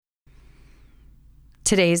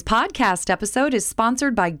Today's podcast episode is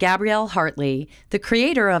sponsored by Gabrielle Hartley, the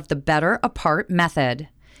creator of the Better Apart method.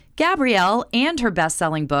 Gabrielle and her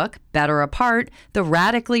best-selling book, Better Apart, The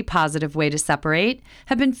Radically Positive Way to Separate,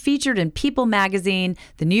 have been featured in People magazine,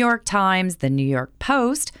 The New York Times, The New York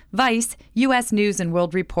Post, Vice, U.S. News and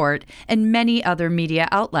World Report, and many other media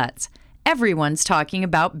outlets. Everyone's talking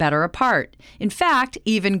about Better Apart. In fact,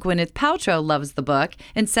 even Gwyneth Paltrow loves the book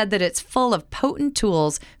and said that it's full of potent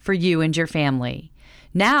tools for you and your family.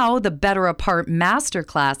 Now, the Better Apart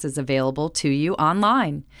Masterclass is available to you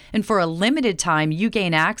online. And for a limited time, you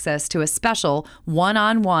gain access to a special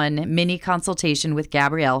one-on-one mini consultation with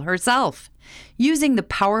Gabrielle herself. Using the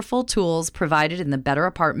powerful tools provided in the Better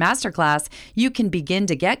Apart Masterclass, you can begin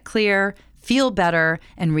to get clear, feel better,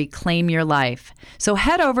 and reclaim your life. So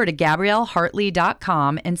head over to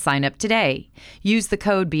GabrielleHartley.com and sign up today. Use the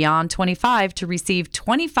code BEYOND25 to receive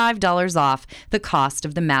 $25 off the cost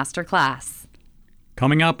of the Masterclass.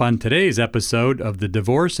 Coming up on today's episode of the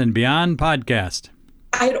Divorce and Beyond podcast.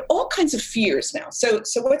 I had all kinds of fears now. So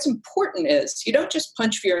what's important is you don't just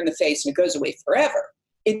punch fear in the face and it goes away forever.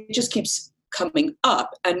 It just keeps coming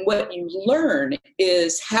up. And what you learn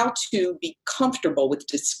is how to be comfortable with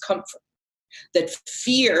discomfort. That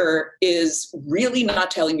fear is really not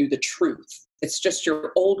telling you the truth. It's just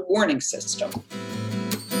your old warning system.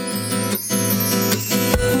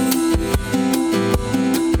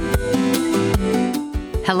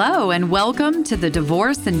 Hello, and welcome to the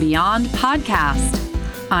Divorce and Beyond podcast.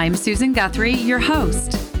 I'm Susan Guthrie, your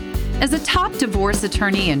host. As a top divorce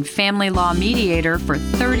attorney and family law mediator for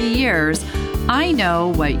 30 years, I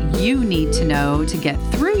know what you need to know to get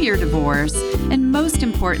through your divorce, and most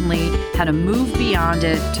importantly, how to move beyond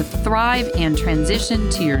it to thrive and transition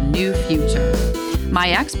to your new future.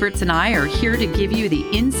 My experts and I are here to give you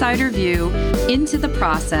the insider view into the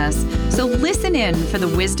process, so listen in for the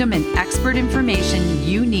wisdom and expert information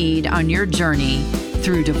you need on your journey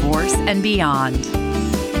through divorce and beyond.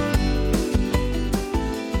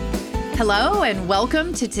 Hello, and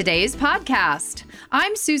welcome to today's podcast.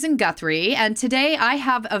 I'm Susan Guthrie, and today I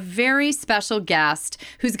have a very special guest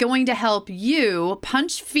who's going to help you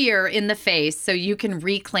punch fear in the face so you can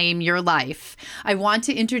reclaim your life. I want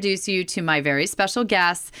to introduce you to my very special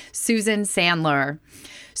guest, Susan Sandler.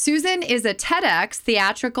 Susan is a TEDx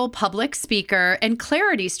theatrical public speaker and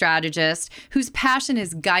clarity strategist whose passion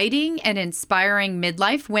is guiding and inspiring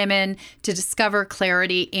midlife women to discover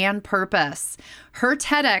clarity and purpose. Her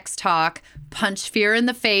TEDx talk, Punch Fear in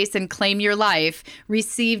the Face and Claim Your Life,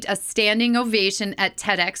 received a standing ovation at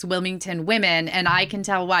TEDx Wilmington Women, and I can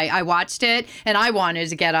tell why. I watched it, and I wanted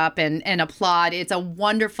to get up and applaud. It's a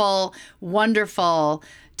wonderful, wonderful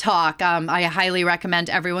talk. I highly recommend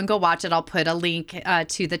everyone go watch it. I'll put a link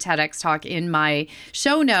to the TEDx talk in my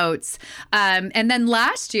show notes. And then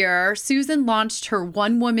last year, Susan launched her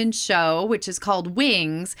one-woman show, which is called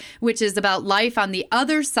Wings, which is about life on the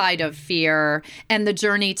other side of fear and the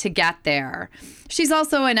journey to get there. She's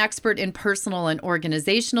also an expert in personal and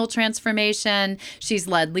organizational transformation. She's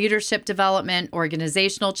led leadership development,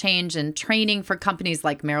 organizational change, and training for companies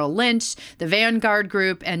like Merrill Lynch, the Vanguard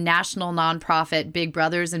Group, and national nonprofit Big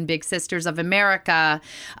Brothers and Big Sisters of America.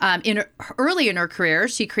 Early in her career,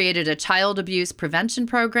 she created a child abuse prevention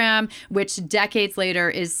program, which decades later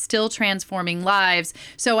is still transforming lives.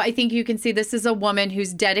 So I think you can see this is a woman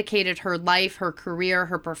who's dedicated her life, her career,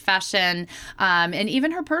 her profession, and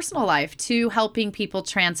even her personal life to helping people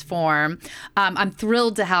transform. I'm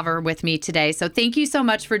thrilled to have her with me today. So thank you so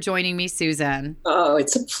much for joining me, Susan. Oh,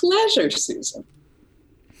 it's a pleasure, Susan.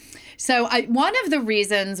 So one of the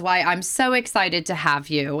reasons why I'm so excited to have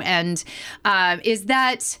you and is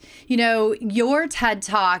that, you know, your TED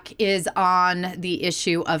Talk is on the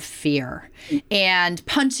issue of fear and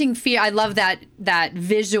punching fear. I love that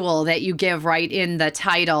visual that you give right in the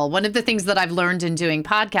title. One of the things that I've learned in doing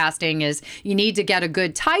podcasting is you need to get a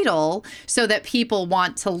good title so that people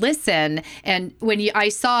want to listen. And when I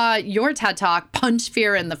saw your TED Talk, Punch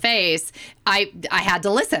Fear in the Face, I had to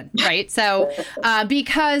listen, right? So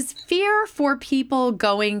because fear for people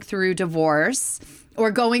going through divorce or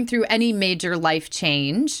going through any major life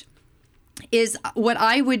change is what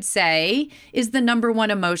I would say is the number one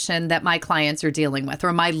emotion that my clients are dealing with,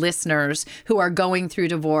 or my listeners who are going through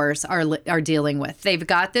divorce are dealing with. They've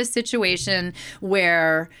got this situation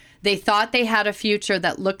where they thought they had a future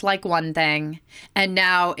that looked like one thing, and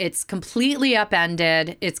now it's completely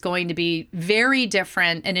upended. It's going to be very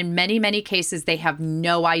different, and in many, many cases, they have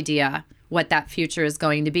no idea what that future is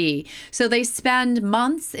going to be. So they spend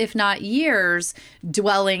months, if not years,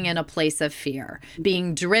 dwelling in a place of fear,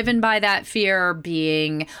 being driven by that fear,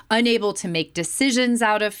 being unable to make decisions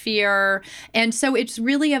out of fear. And so it's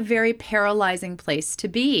really a very paralyzing place to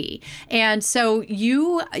be. And so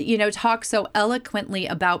you talk so eloquently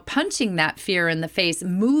about punching that fear in the face,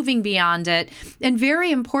 moving beyond it, and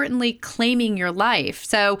very importantly, claiming your life.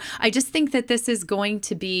 So I just think that this is going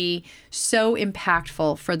to be so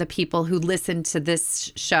impactful for the people who listen to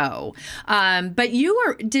this show. But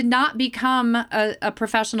you did not become a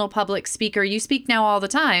professional public speaker. You speak now all the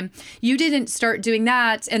time. You didn't start doing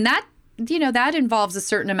that. And that involves a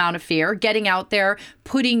certain amount of fear, getting out there,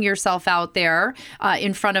 putting yourself out there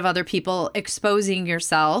in front of other people, exposing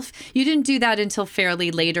yourself. You didn't do that until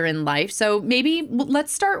fairly later in life. So maybe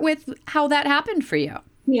let's start with how that happened for you.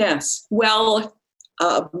 Yes. Well,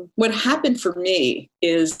 what happened for me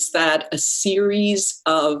is that a series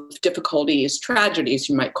of difficulties, tragedies,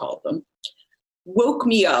 you might call them, woke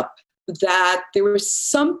me up that there was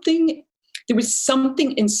something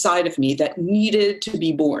inside of me that needed to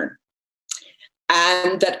be born.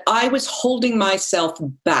 And that I was holding myself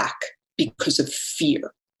back because of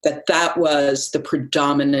fear, that was the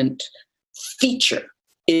predominant feature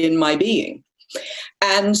in my being.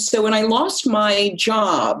 And so when I lost my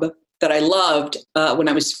job that I loved when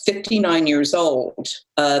I was 59 years old,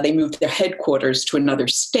 they moved their headquarters to another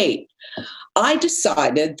state. I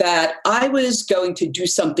decided that I was going to do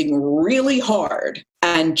something really hard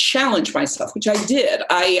and challenge myself, which I did.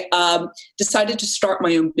 I decided to start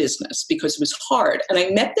my own business because it was hard. And I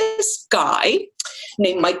met this guy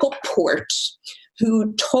named Michael Port,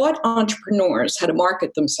 who taught entrepreneurs how to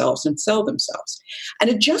market themselves and sell themselves. And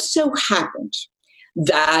it just so happened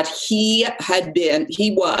that he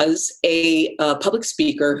was a public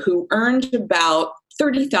speaker who earned about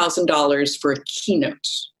 $30,000 for a keynote.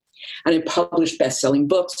 And he published best-selling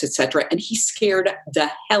books, etc. And he scared the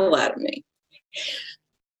hell out of me.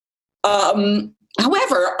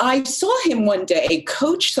 However, I saw him one day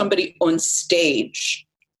coach somebody on stage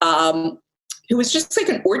who was just like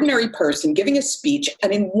an ordinary person giving a speech.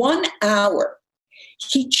 And in 1 hour,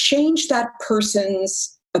 he changed that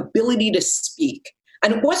person's ability to speak.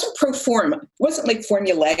 And it wasn't pro forma. It wasn't like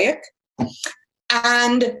formulaic.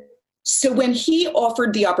 And so when he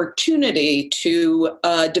offered the opportunity to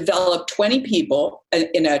develop 20 people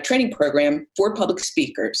in a training program for public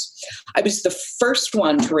speakers, I was the first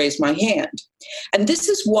one to raise my hand. And this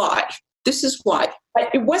is why.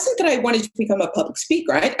 It wasn't that I wanted to become a public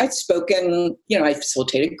speaker. I'd spoken, I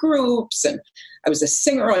facilitated groups, and I was a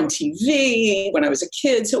singer on TV when I was a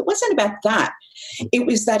kid. So it wasn't about that. It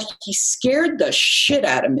was that he scared the shit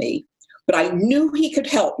out of me, but I knew he could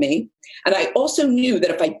help me. And I also knew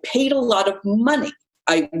that if I paid a lot of money,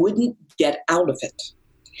 I wouldn't get out of it.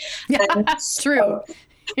 That's true.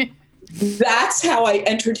 That's how I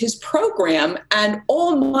entered his program. And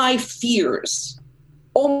all my fears,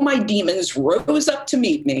 all my demons rose up to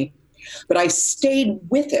meet me, but I stayed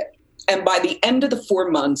with it. And by the end of the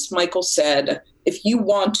 4 months, Michael said, if you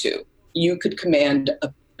want to, you could command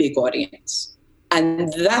a big audience.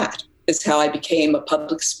 And that is how I became a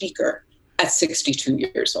public speaker at 62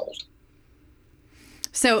 years old.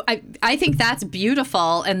 So I think that's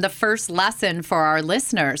beautiful. And the first lesson for our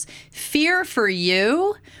listeners, fear for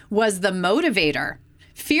you was the motivator.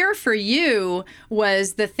 Fear for you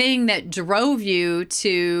was the thing that drove you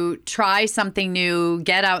to try something new,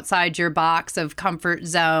 get outside your box of comfort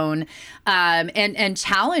zone, and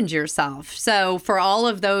challenge yourself. So for all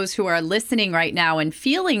of those who are listening right now and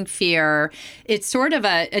feeling fear, it's sort of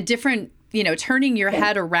a different, turning your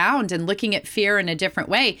head around and looking at fear in a different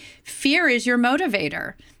way. Fear is your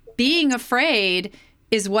motivator. Being afraid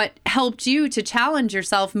is what helped you to challenge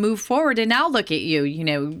yourself, move forward. And now look at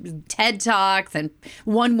you, TED Talks and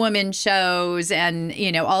one-woman shows and,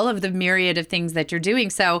 all of the myriad of things that you're doing.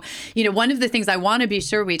 So, one of the things I want to be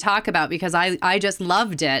sure we talk about, because I just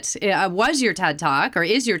loved it, was your TED Talk, or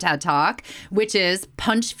is your TED Talk, which is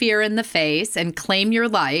punch fear in the face and claim your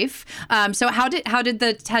life. So how did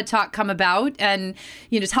the TED Talk come about? And,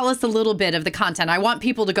 tell us a little bit of the content. I want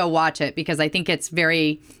people to go watch it because I think it's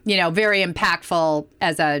very, very impactful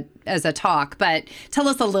as a talk, but tell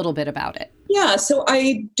us a little bit about it. Yeah, so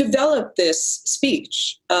I developed this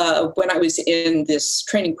speech when I was in this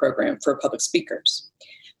training program for public speakers.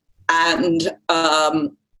 And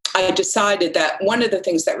I decided that one of the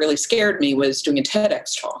things that really scared me was doing a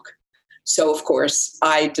TEDx talk. So, of course,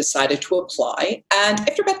 I decided to apply. And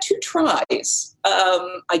after about 2 tries,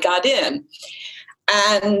 I got in.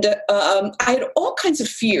 And I had all kinds of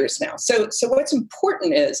fears now. So what's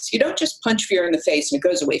important is you don't just punch fear in the face and it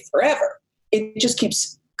goes away forever. It just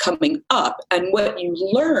keeps coming up. And what you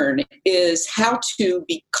learn is how to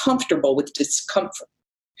be comfortable with discomfort,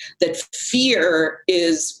 that fear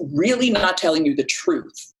is really not telling you the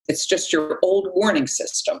truth. It's just your old warning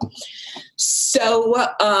system. So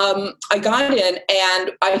I got in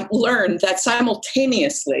and I learned that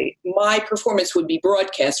simultaneously my performance would be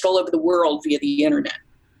broadcast all over the world via the internet.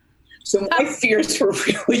 So my fears were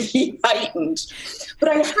really heightened. But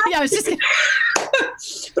I had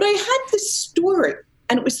this story,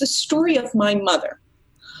 and it was the story of my mother,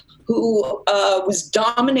 who was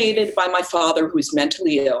dominated by my father, who was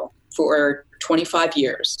mentally ill for 25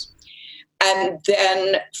 years. And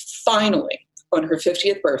then finally, on her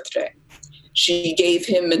 50th birthday, she gave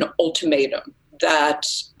him an ultimatum that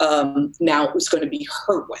now it was going to be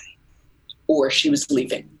her way or she was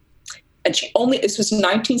leaving. And this was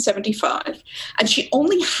 1975, and she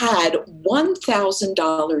only had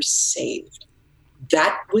 $1,000 saved.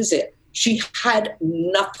 That was it. She had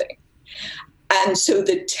nothing. And so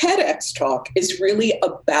the TEDx talk is really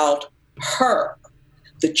about her,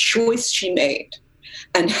 the choice she made,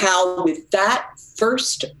 and how with that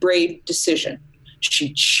first brave decision,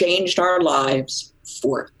 she changed our lives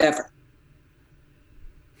forever.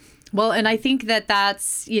 Well, and I think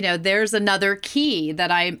that's, there's another key that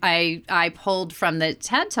I pulled from the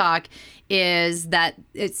TED Talk is that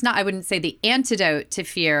it's not, I wouldn't say the antidote to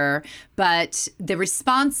fear, but the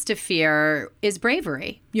response to fear is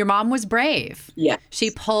bravery. Your mom was brave. Yeah. She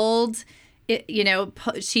pulled it,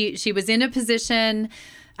 she was in a position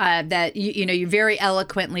that, you very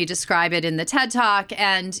eloquently describe it in the TED Talk.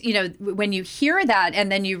 And, when you hear that and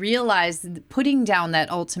then you realize putting down that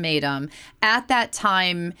ultimatum at that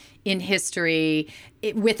time in history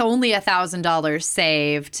with only $1,000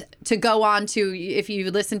 saved to go on to, if you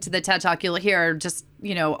listen to the TED Talk, you'll hear just,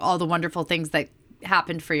 all the wonderful things that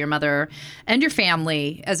happened for your mother and your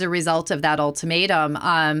family as a result of that ultimatum.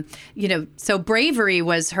 So bravery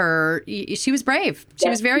was she was brave. She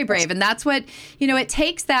was very brave. And that's what, it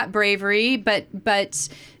takes that bravery, but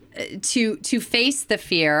to face the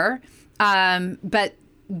fear. But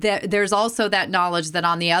there's also that knowledge that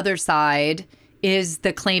on the other side is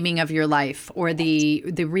the claiming of your life or the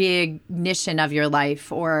reignition of your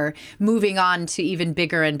life or moving on to even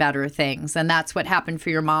bigger and better things. And that's what happened for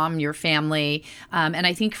your mom, your family. And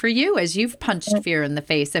I think for you, as you've punched fear in the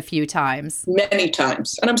face a few times. Many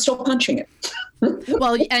times. And I'm still punching it.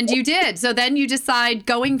 Well, and you did. So then you decide,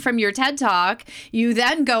 going from your TED Talk, you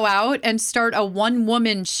then go out and start a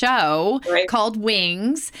one-woman show called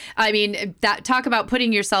Wings. I mean, talk about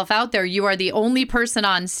putting yourself out there. You are the only person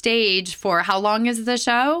on stage for how long is the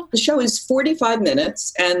show? The show is 45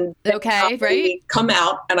 minutes. And I come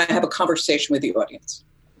out and I have a conversation with the audience.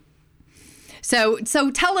 So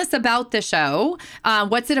tell us about the show.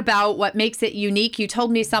 What's it about? What makes it unique? You told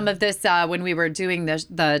me some of this when we were doing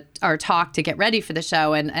our talk to get ready for the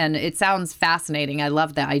show, and it sounds fascinating. I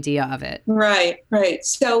love the idea of it. Right.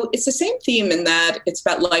 So it's the same theme in that it's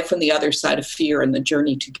about life on the other side of fear and the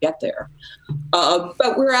journey to get there.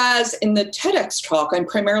 But whereas in the TEDx talk, I'm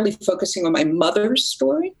primarily focusing on my mother's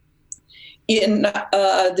story. In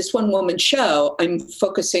this one-woman show, I'm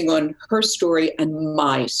focusing on her story and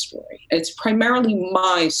my story. It's primarily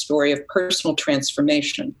my story of personal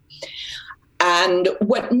transformation. And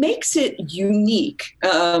what makes it unique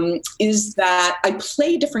is that I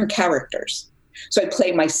play different characters. So I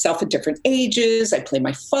play myself at different ages. I play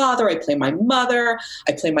my father. I play my mother.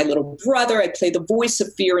 I play my little brother. I play the voice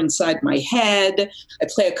of fear inside my head. I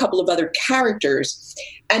play a couple of other characters.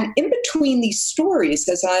 And in between these stories,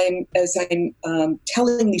 as I'm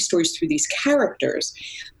telling these stories through these characters,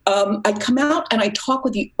 I come out and I talk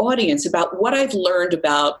with the audience about what I've learned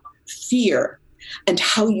about fear and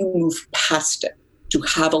how you move past it to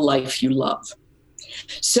have a life you love.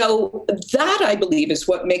 So that, I believe, is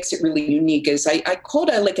what makes it really unique. Is I call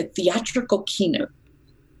it like a theatrical keynote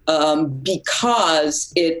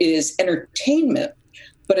because it is entertainment,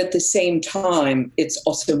 but at the same time, it's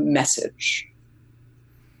also message.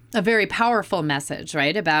 A very powerful message,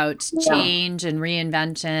 right? About change and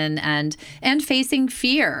reinvention and facing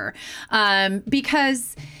fear.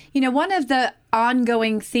 Because, one of the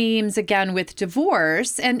ongoing themes, again, with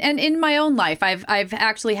divorce and in my own life, I've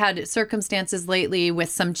actually had circumstances lately with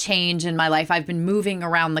some change in my life. I've been moving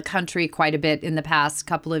around the country quite a bit in the past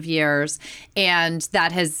couple of years, and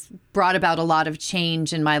that has brought about a lot of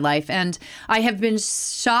change in my life. And I have been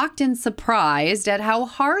shocked and surprised at how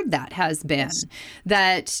hard that has been. Yes.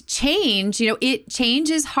 That change, change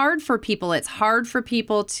is hard for people. It's hard for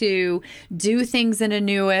people to do things in a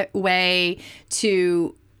new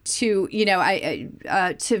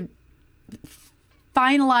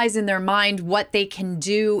finalize in their mind what they can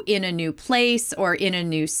do in a new place or in a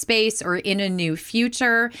new space or in a new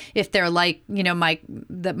future. If they're like,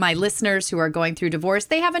 my listeners who are going through divorce,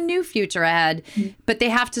 they have a new future ahead, but they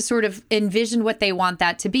have to sort of envision what they want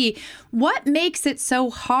that to be. What makes it so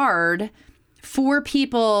hard for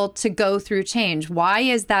people to go through change? Why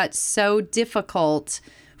is that so difficult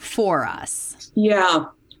for us? Yeah.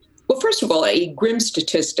 Well, first of all, a grim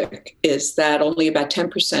statistic is that only about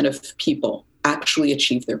 10% of people actually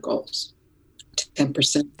achieve their goals.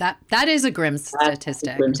 10%. That is a grim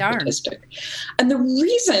statistic. Statistic. And the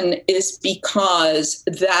reason is because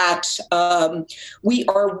that we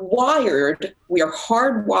are hardwired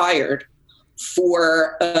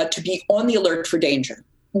to be on the alert for danger.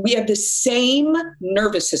 We have the same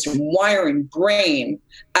nervous system, wiring, brain,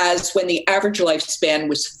 as when the average lifespan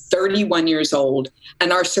was 31 years old.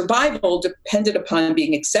 And our survival depended upon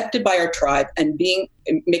being accepted by our tribe and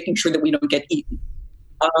making sure that we don't get eaten.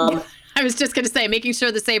 I was just going to say, making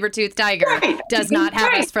sure the saber-toothed tiger does not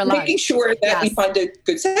have us for lunch. Making sure that we find a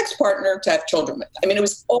good sex partner to have children with. I mean, it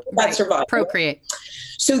was all about survival. Procreate.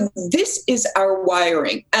 So this is our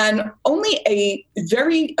wiring. And only a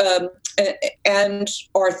very... and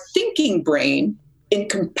our thinking brain, in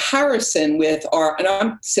comparison with and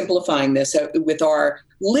I'm simplifying this, with our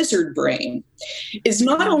lizard brain, is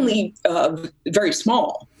not only very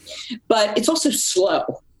small, but it's also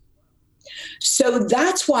slow. So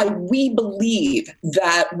that's why we believe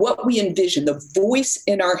that what we envision, the voice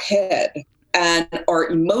in our head and our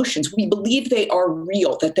emotions, we believe they are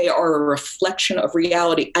real, that they are a reflection of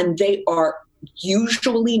reality, and they are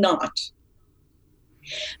usually not.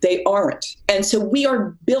 They aren't. And so we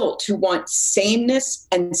are built to want sameness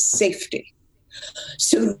and safety.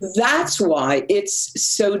 So that's why it's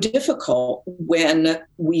so difficult when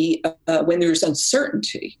there's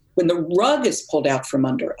uncertainty, when the rug is pulled out from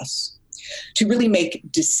under us, to really make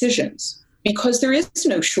decisions, because there is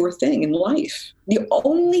no sure thing in life. The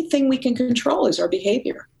only thing we can control is our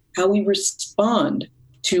behavior, how we respond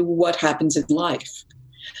to what happens in life.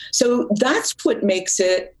 So that's what makes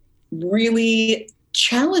it really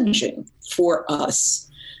challenging for us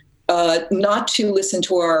not to listen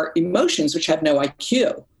to our emotions, which have no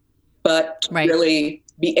IQ, but really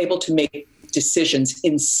be able to make decisions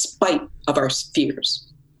in spite of our fears.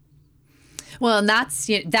 Well, and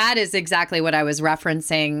that is exactly what I was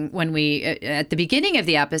referencing when at the beginning of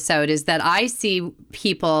the episode, is that I see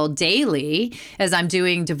people daily as I'm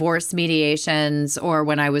doing divorce mediations, or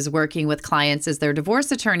when I was working with clients as their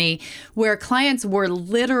divorce attorney, where clients were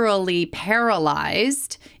literally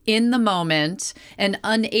paralyzed in the moment and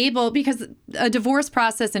unable, because a divorce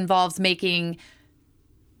process involves making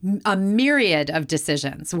a myriad of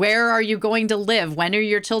decisions. Where are you going to live? When are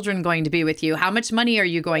your children going to be with you? How much money are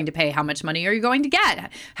you going to pay? How much money are you going to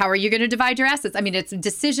get? How are you going to divide your assets? I mean, it's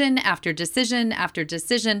decision after decision after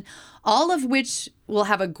decision, all of which will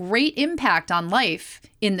have a great impact on life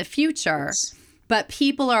in the future. But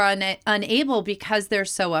people are unable, because they're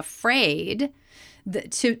so afraid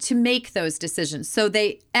to make those decisions. So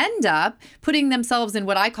they end up putting themselves in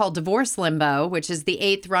what I call divorce limbo, which is the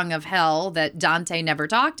 8th rung of hell that Dante never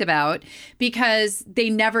talked about, because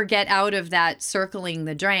they never get out of that circling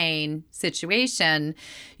the drain situation,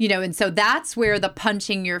 and so that's where the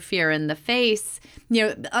punching your fear in the face,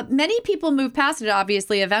 many people move past it,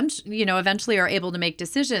 obviously, eventually are able to make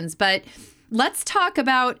decisions, but let's talk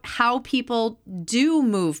about how people do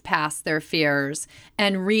move past their fears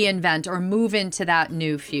and reinvent or move into that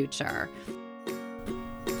new future.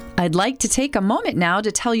 I'd like to take a moment now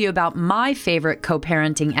to tell you about my favorite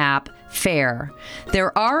co-parenting app, Fair.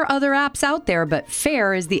 There are other apps out there, but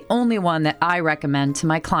Fair is the only one that I recommend to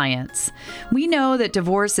my clients. We know that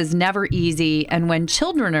divorce is never easy, and when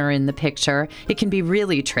children are in the picture, it can be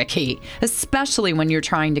really tricky, especially when you're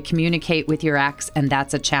trying to communicate with your ex, and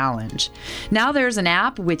that's a challenge. Now there's an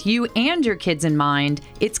app with you and your kids in mind.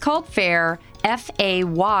 It's called Fair,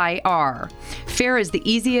 F-A-Y-R. Fair is the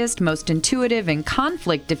easiest, most intuitive, and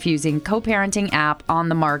conflict-diffusing co-parenting app on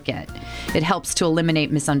the market. It helps to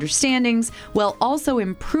eliminate misunderstandings while also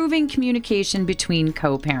improving communication between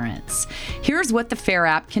co-parents. Here's what the Fair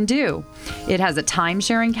app can do. It has a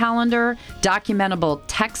time-sharing calendar, documentable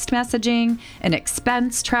text messaging, an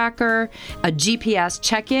expense tracker, a GPS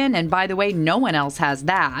check-in, and by the way, no one else has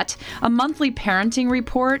that, a monthly parenting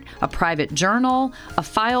report, a private journal, a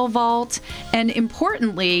file vault, And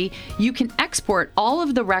importantly, you can export all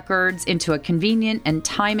of the records into a convenient and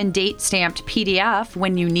time and date stamped PDF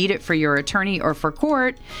when you need it for your attorney or for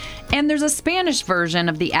court. And there's a Spanish version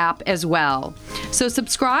of the app as well. So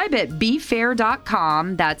subscribe at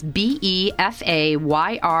befair.com, that's BEFAYR.com,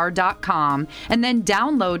 and then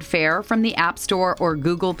download FAIR from the App Store or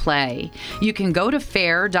Google Play. You can go to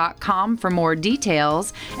fair.com for more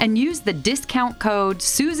details and use the discount code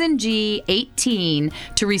SusanG18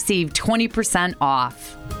 to receive 20%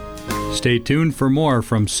 off. Stay tuned for more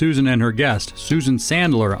from Susan and her guest, Susan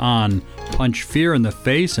Sandler, on Punch Fear in the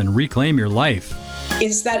Face and Reclaim Your Life.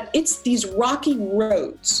 Is that it's these rocky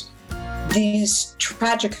roads, these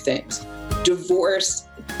tragic things, divorce,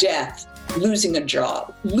 death, losing a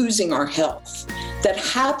job, losing our health, that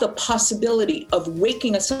have the possibility of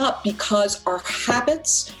waking us up because our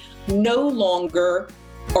habits no longer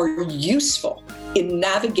are useful in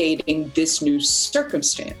navigating this new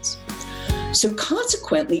circumstance. So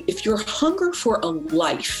consequently, if your hunger for a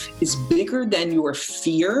life is bigger than your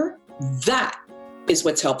fear, that is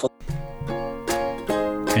what's helpful.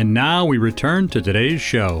 And now we return to today's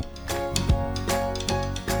show.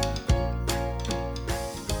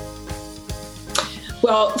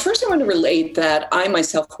 Well, first I want to relate that I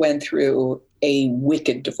myself went through a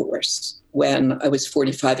wicked divorce when I was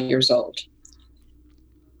 45 years old.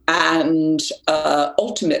 And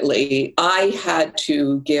ultimately, I had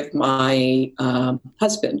to give my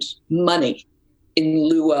husband money in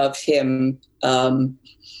lieu of him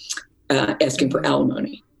asking for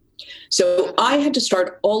alimony. So I had to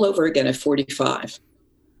start all over again at 45.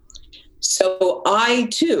 So I,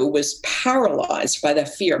 too, was paralyzed by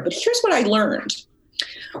that fear. But here's what I learned.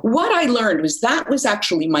 What I learned was that was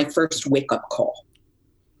actually my first wake-up call.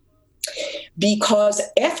 Because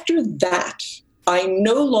after that, I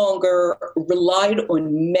no longer relied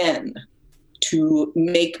on men to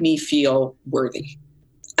make me feel worthy.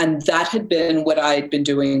 And that had been what I'd been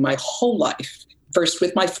doing my whole life. First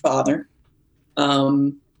with my father,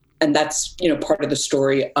 and that's part of the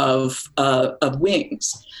story of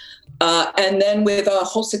Wings. And then with a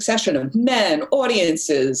whole succession of men,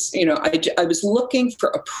 audiences, I was looking for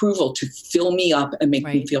approval to fill me up and make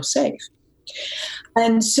me feel safe.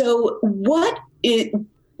 And so what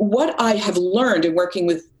I have learned in working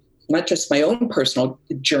with not just my own personal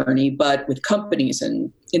journey, but with companies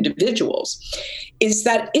and individuals, is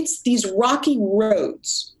that it's these rocky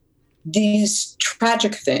roads, these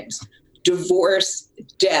tragic things, divorce,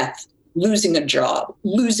 death, losing a job,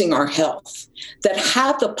 losing our health, that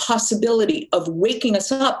have the possibility of waking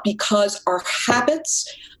us up because our habits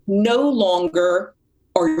no longer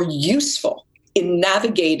are useful in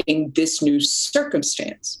navigating this new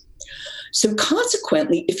circumstance. So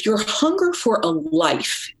consequently, if your hunger for a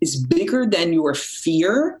life is bigger than your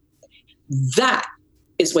fear, that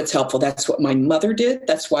is what's helpful. That's what my mother did.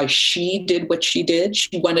 That's why she did what she did.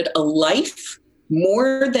 She wanted a life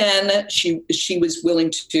more than she was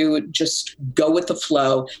willing to just go with the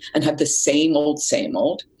flow and have the same old.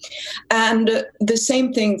 And the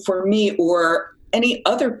same thing for me or any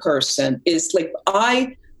other person is like,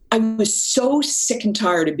 I was so sick and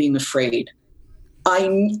tired of being afraid. I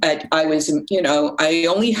was, we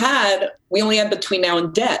only had between now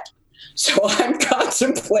and death. So I'm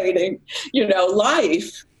contemplating,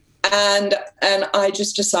 life. And I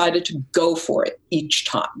just decided to go for it each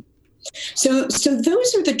time. So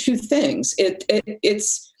those are the two things.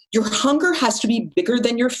 It's your hunger has to be bigger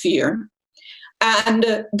than your fear. And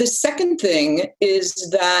the second thing is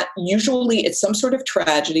that usually it's some sort of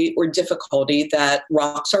tragedy or difficulty that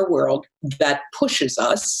rocks our world, that pushes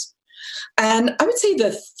us. And I would say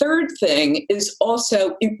the third thing is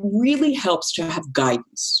also, it really helps to have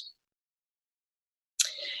guidance.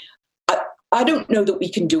 I don't know that we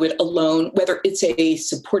can do it alone, whether it's a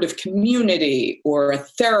supportive community or a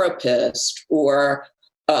therapist or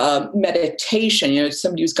meditation,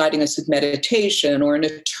 somebody who's guiding us with meditation or an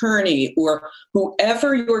attorney or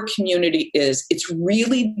whoever your community is. It's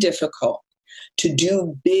really difficult to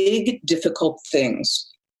do big, difficult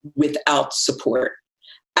things without support.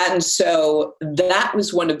 And so that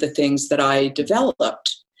was one of the things that I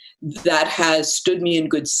developed that has stood me in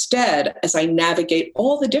good stead as I navigate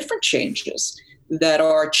all the different changes that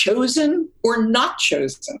are chosen or not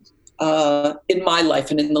chosen in my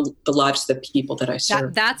life and in the lives of the people that I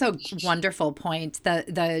serve. That's a wonderful point.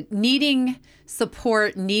 The needing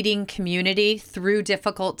support, needing community through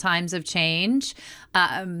difficult times of change.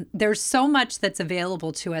 There's so much that's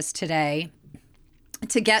available to us today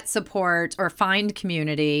to get support or find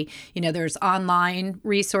community. There's online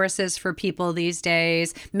resources for people these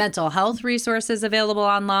days, mental health resources available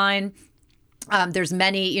online. There's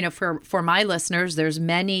many, for my listeners, there's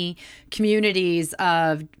many communities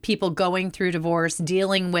of people going through divorce,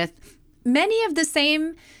 dealing with many of the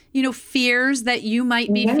same, fears that you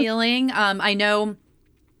might be feeling. I know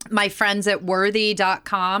my friends at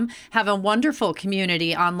worthy.com have a wonderful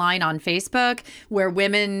community online on Facebook where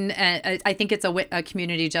women, I think it's a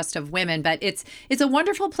community just of women, but it's a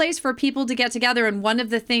wonderful place for people to get together. And one of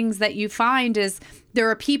the things that you find is there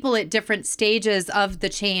are people at different stages of the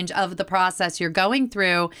change of the process you're going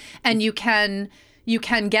through, and you can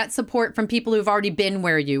get support from people who've already been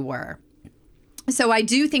where you were. So I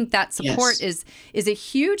do think that support is a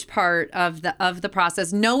huge part of the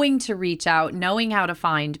process, knowing to reach out, knowing how to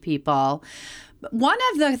find people. One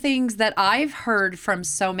of the things that I've heard from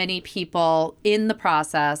so many people in the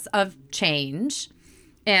process of change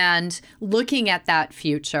and looking at that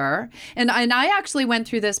future, and I actually went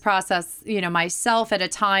through this process, myself at a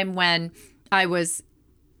time when I was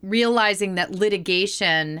realizing that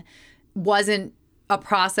litigation wasn't a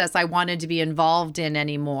process I wanted to be involved in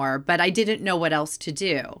anymore, but I didn't know what else to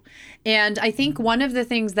do. And I think one of the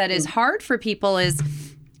things that is hard for people is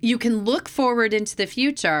you can look forward into the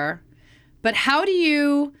future, but how do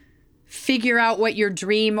you figure out what your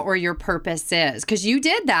dream or your purpose is? Because you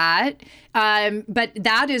did that, but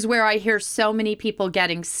that is where I hear so many people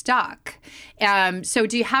getting stuck. So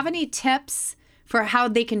do you have any tips for how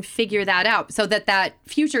they can figure that out so that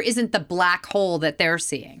future isn't the black hole that they're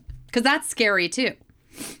seeing? Because that's scary too.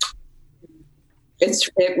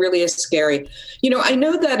 It really is scary. I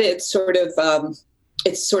know that it's sort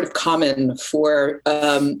of common for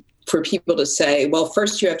people to say, well,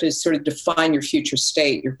 first you have to sort of define your future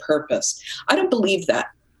state, your purpose. I don't believe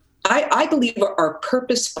that. I believe our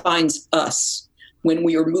purpose finds us when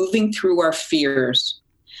we are moving through our fears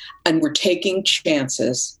and we're taking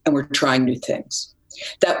chances and we're trying new things.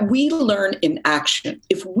 That we learn in action.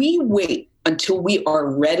 If we wait until we are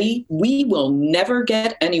ready, we will never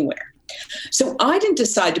get anywhere. So I didn't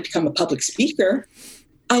decide to become a public speaker.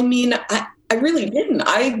 I mean, I really didn't.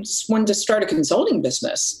 I just wanted to start a consulting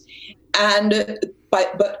business.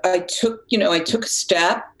 But I took a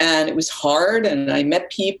step, and it was hard, and I met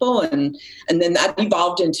people, and then that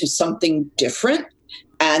evolved into something different.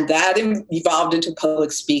 And that evolved into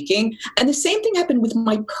public speaking. And the same thing happened with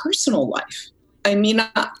my personal life. I mean,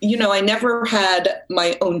 I never had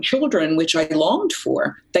my own children, which I longed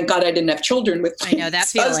for. Thank God I didn't have children with I know that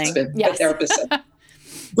feeling. Husband, yes. my therapist said.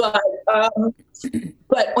 But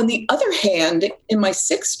on the other hand, in my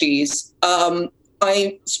 60s,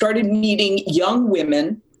 I started meeting young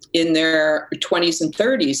women in their 20s and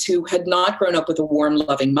 30s who had not grown up with a warm,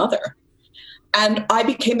 loving mother. And I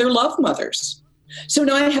became their love mothers. So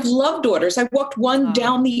now I have love daughters. I walked one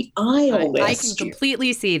down the aisle I can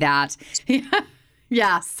completely see that.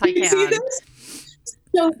 Yes, I can. See this?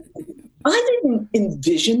 So I didn't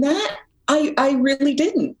envision that. I really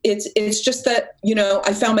didn't. It's just that,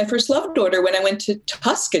 I found my first love daughter when I went to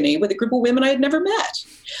Tuscany with a group of women I had never met.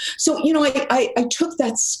 So, I took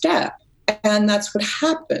that step, and that's what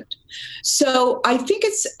happened. So I think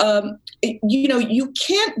it's, you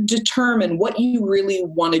can't determine what you really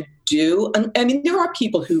want to do. I mean, there are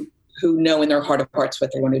people who know in their heart of hearts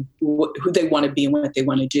what they want to, who they want to be and what they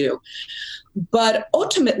want to do. But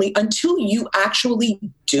ultimately, until you actually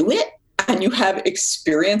do it and you have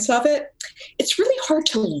experience of it, it's really hard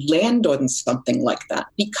to land on something like that,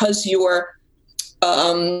 because your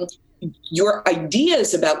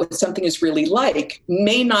ideas about what something is really like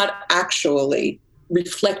may not actually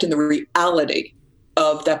reflect in the reality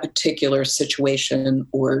of that particular situation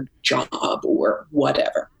or job or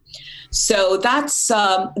whatever. So that's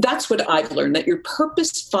what I've learned, that your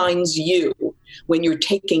purpose finds you when you're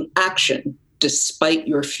taking action despite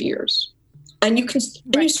your fears. And you can,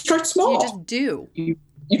 and you start small. You just do. You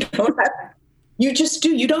just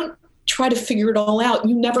do. You don't try to figure it all out.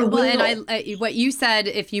 You never will. And what you said,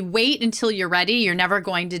 if you wait until you're ready, you're never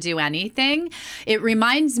going to do anything. It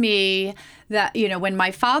reminds me that, when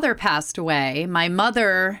my father passed away, my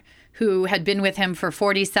mother, who had been with him for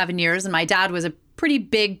 47 years, and my dad was a pretty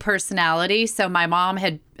big personality, so my mom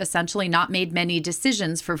had essentially not made many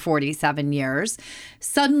decisions for 47 years.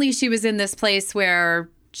 Suddenly she was in this place where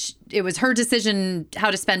it was her decision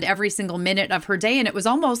how to spend every single minute of her day, and it was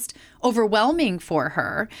almost overwhelming for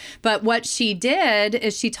her. But what she did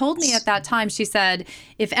is she told me at that time, she said,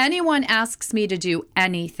 if anyone asks me to do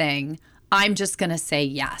anything, I'm just going to say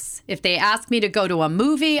yes. If they ask me to go to a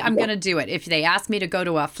movie, I'm going to do it. If they ask me to go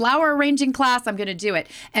to a flower arranging class, I'm going to do it.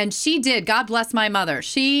 And she did. God bless my mother.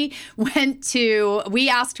 We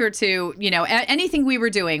asked her to, anything we were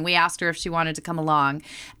doing, we asked her if she wanted to come along.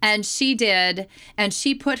 And she did. And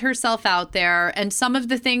she put herself out there. And some of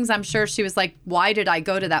the things, I'm sure she was like, why did I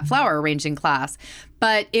go to that flower arranging class?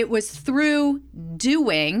 But it was through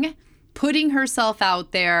doing, putting herself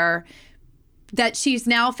out there, that she's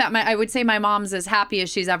now I would say my mom's as happy as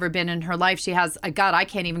she's ever been in her life. She has, God, I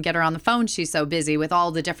can't even get her on the phone. She's so busy with all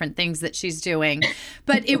the different things that she's doing.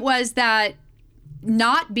 But it was that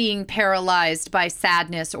not being paralyzed by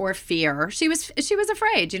sadness or fear. She was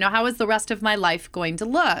afraid, how is the rest of my life going to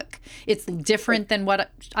look? It's different than what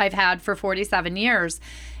I've had for 47 years.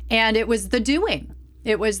 And it was the doing.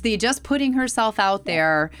 It was the just putting herself out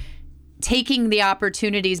there, taking the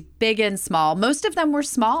opportunities, big and small. Most of them were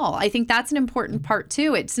small. I think that's an important part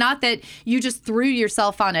too. It's not that you just threw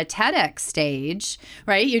yourself on a TEDx stage,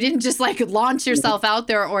 right? You didn't just like launch yourself out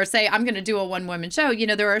there or say, I'm going to do a one-woman show.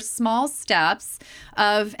 There are small steps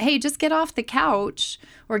of, hey, just get off the couch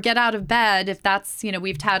or get out of bed. If that's,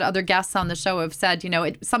 we've had other guests on the show have said,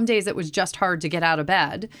 some days it was just hard to get out of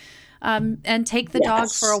bed. And take the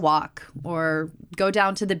dog for a walk or go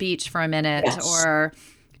down to the beach for a minute or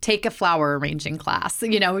take a flower arranging class.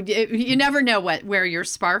 You never know where your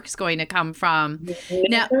spark's going to come from.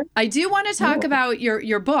 Now, I do want to talk about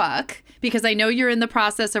your book because I know you're in the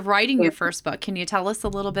process of writing your first book. Can you tell us a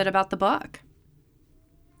little bit about the book?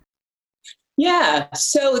 Yeah.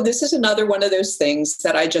 So this is another one of those things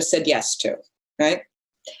that I just said yes to, right?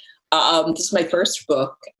 This is my first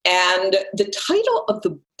book. And the title of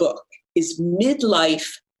the book is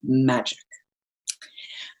Midlife Magic.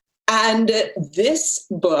 And this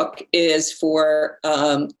book is for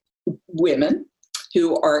women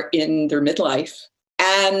who are in their midlife.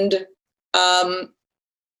 And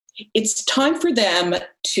it's time for them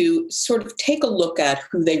to sort of take a look at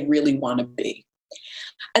who they really want to be.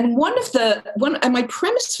 And my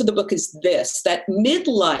premise for the book is this, that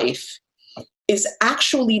midlife is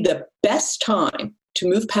actually the best time to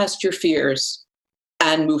move past your fears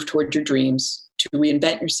and move toward your dreams, to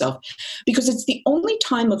reinvent yourself, because it's the only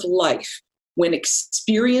time of life when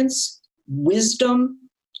experience, wisdom,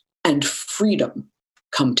 and freedom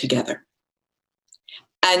come together.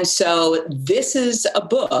 And so this is a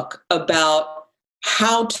book about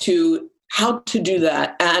how to do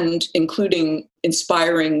that, and including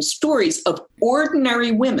inspiring stories of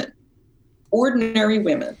ordinary women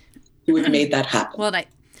who have made that happen. Well,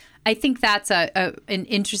 I think that's an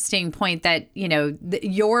interesting point that,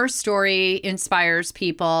 your story inspires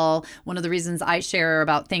people. One of the reasons I share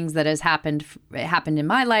about things that has happened in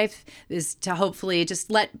my life is to hopefully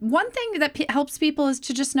just one thing that helps people is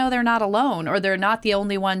to just know they're not alone, or they're not the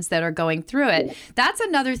only ones that are going through it. That's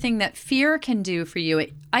another thing that fear can do for you.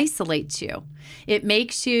 It isolates you. It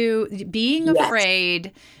makes you, being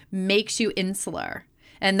afraid makes you insular.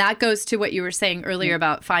 And that goes to what you were saying earlier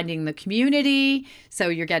about finding the community. So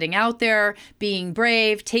you're getting out there, being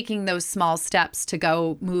brave, taking those small steps to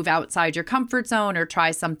go move outside your comfort zone or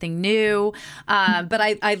try something new. But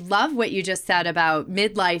I love what you just said about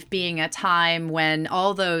midlife being a time when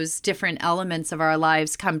all those different elements of our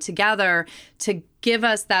lives come together to give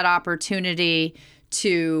us that opportunity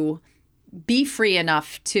to be free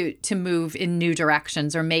enough to move in new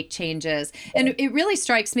directions or make changes. And it really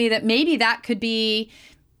strikes me that maybe that could be,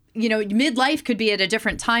 midlife could be at a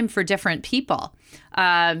different time for different people.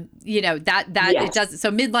 It doesn't.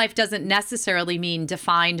 So midlife doesn't necessarily mean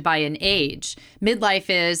defined by an age. Midlife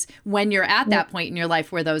is when you're at that point in your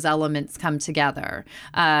life where those elements come together.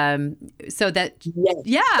 So that, so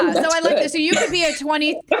I like this. So you could be a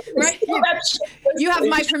 20, right? You have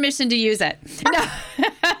my permission to use it. No.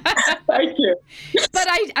 Thank you. But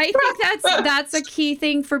I think that's a key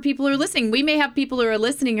thing for people who are listening. We may have people who are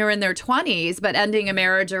listening who are in their 20s, but ending a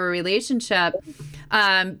marriage or a relationship.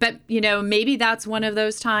 But maybe that's one of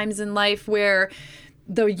those times in life where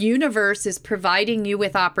the universe is providing you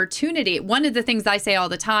with opportunity. One of the things I say all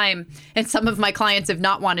the time, and some of my clients have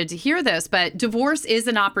not wanted to hear this, but divorce is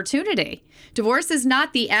an opportunity. Divorce is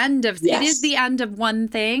not the end of, it is the end of one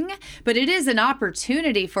thing, but it is an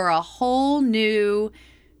opportunity for a whole new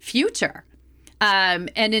future. And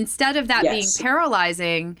instead of that being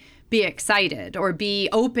paralyzing, be excited or be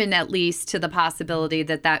open at least to the possibility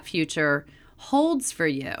that future holds for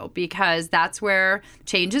you, because that's where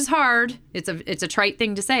change is hard. It's a trite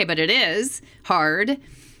thing to say, but it is hard.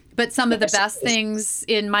 But some of the best things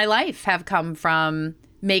in my life have come from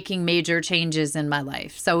making major changes in my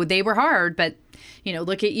life. So they were hard, but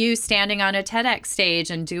look at you standing on a TEDx stage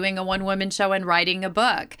and doing a one-woman show and writing a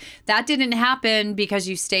book. That didn't happen because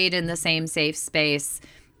you stayed in the same safe space.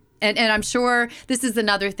 And I'm sure this is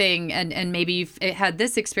another thing, and maybe you've had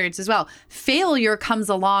this experience as well. Failure comes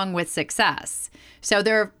along with success. So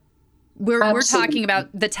we're talking about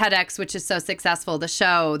the TEDx, which is so successful, the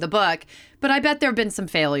show, the book, but I bet there have been some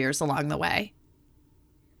failures along the way.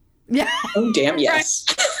 Yeah. Oh, damn, yes.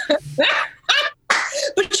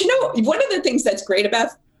 But one of the things that's great about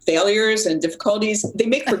failures and difficulties, they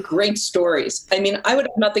make for great stories. I mean, I would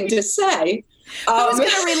have nothing to say. Who's going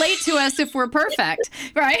to relate to us if we're perfect,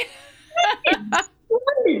 right? I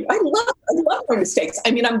love my mistakes.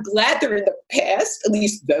 I mean, I'm glad they're in the past, at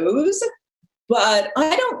least those. But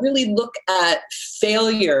I don't really look at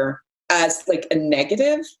failure as like a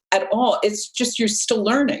negative at all. It's just you're still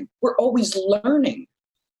learning. We're always learning.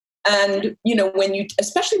 And,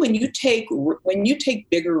 especially when you take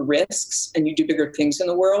bigger risks and you do bigger things in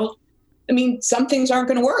the world, I mean, some things aren't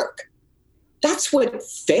going to work. That's what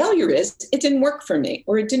failure is. It didn't work for me,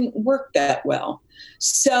 or it didn't work that well.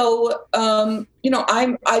 So,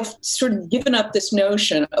 I've sort of given up this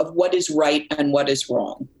notion of what is right and what is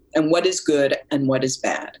wrong, and what is good and what is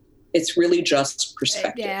bad. It's really just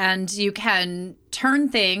perspective. And you can turn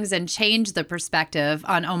things and change the perspective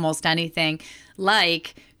on almost anything,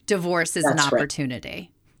 like divorce is an opportunity. Right.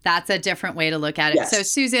 That's a different way to look at it. Yes. So,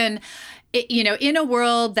 Susan, in a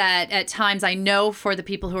world that at times, I know for the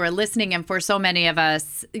people who are listening and for so many of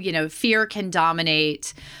us, fear can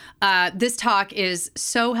dominate. This talk is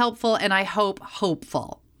so helpful, and I hope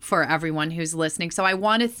hopeful for everyone who's listening. So I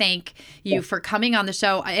want to thank you for coming on the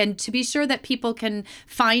show. And to be sure that people can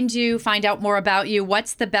find you, find out more about you,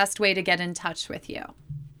 what's the best way to get in touch with you?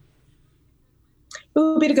 It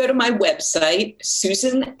would be to go to my website,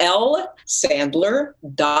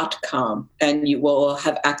 susanlsandler.com, and you will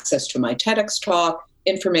have access to my TEDx talk,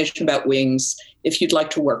 information about Wings. If you'd like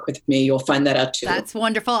to work with me, you'll find that out too. That's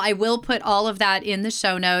wonderful. I will put all of that in the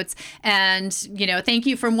show notes. And, thank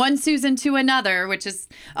you from one Susan to another, which is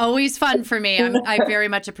always fun for me. I very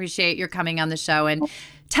much appreciate your coming on the show and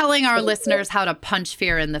telling our listeners how to punch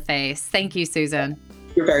fear in the face. Thank you, Susan.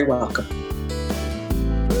 You're very welcome.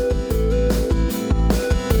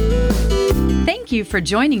 Thank you for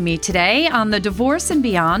joining me today on the Divorce and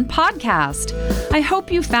Beyond podcast. I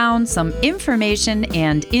hope you found some information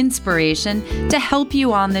and inspiration to help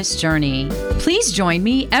you on this journey. Please join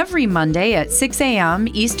me every Monday at 6 a.m.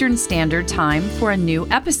 Eastern Standard Time for a new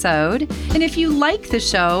episode. And if you like the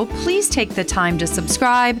show, please take the time to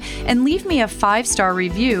subscribe and leave me a 5-star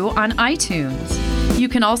review on iTunes. You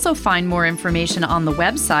can also find more information on the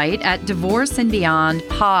website at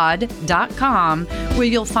divorceandbeyondpod.com, where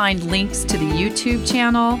you'll find links to the YouTube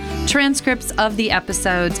channel, transcripts of the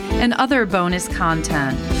episodes, and other bonus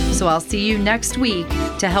content. So I'll see you next week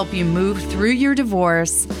to help you move through your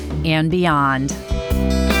divorce and beyond.